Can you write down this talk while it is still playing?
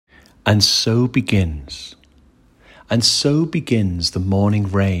And so begins. And so begins the morning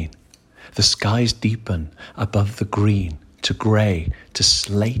rain. The skies deepen above the green to grey, to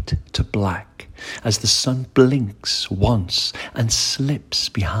slate, to black, as the sun blinks once and slips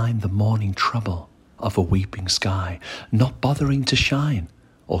behind the morning trouble of a weeping sky, not bothering to shine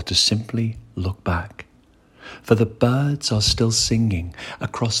or to simply look back. For the birds are still singing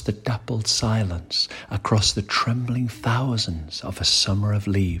across the dappled silence, across the trembling thousands of a summer of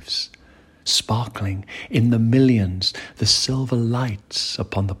leaves, sparkling in the millions the silver lights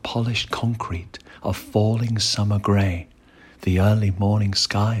upon the polished concrete of falling summer grey, the early morning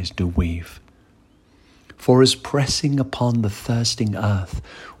skies do weave. For as pressing upon the thirsting earth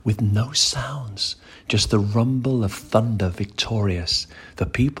with no sounds, just the rumble of thunder victorious, the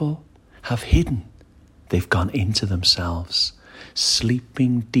people have hidden. They've gone into themselves,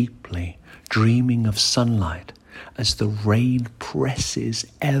 sleeping deeply, dreaming of sunlight, as the rain presses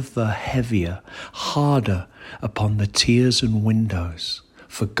ever heavier, harder upon the tiers and windows,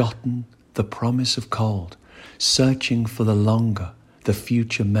 forgotten the promise of cold, searching for the longer, the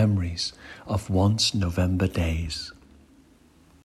future memories of once November days.